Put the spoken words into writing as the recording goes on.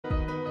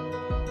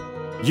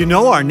You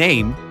know our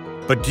name,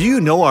 but do you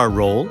know our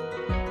role?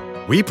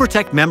 We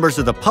protect members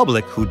of the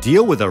public who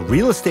deal with a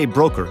real estate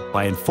broker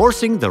by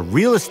enforcing the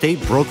Real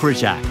Estate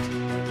Brokerage Act.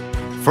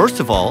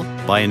 First of all,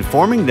 by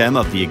informing them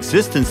of the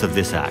existence of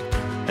this act,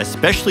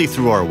 especially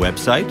through our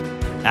website,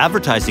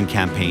 advertising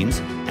campaigns,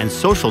 and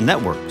social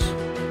networks.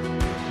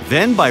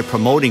 Then by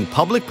promoting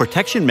public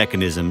protection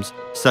mechanisms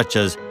such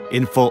as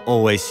Info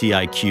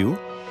OACIQ,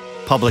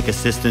 Public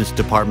Assistance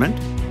Department,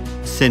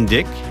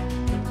 Syndic,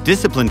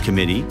 Discipline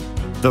Committee,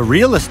 the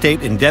Real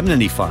Estate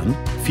Indemnity Fund,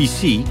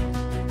 FICI,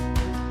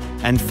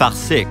 and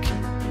OACIQ.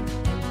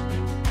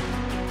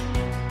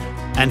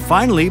 And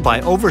finally,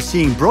 by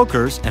overseeing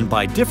brokers and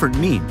by different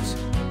means.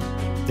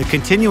 The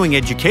continuing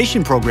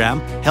education program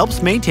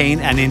helps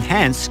maintain and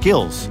enhance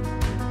skills.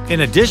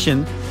 In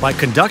addition, by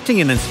conducting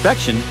an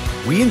inspection,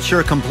 we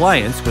ensure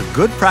compliance with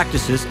good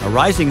practices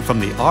arising from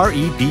the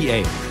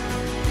REBA.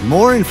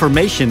 More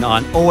information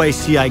on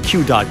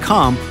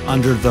OACIQ.com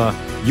under the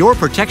Your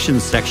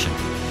Protections section.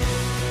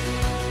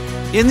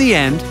 In the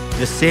end,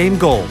 the same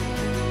goal: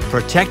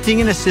 protecting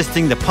and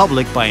assisting the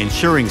public by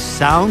ensuring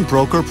sound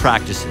broker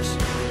practices.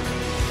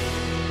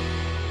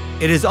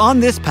 It is on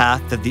this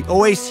path that the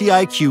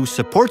OACIQ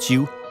supports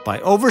you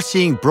by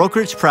overseeing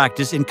brokerage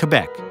practice in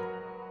Quebec.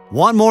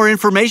 Want more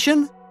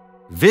information?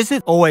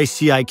 Visit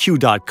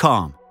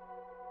OACIQ.com.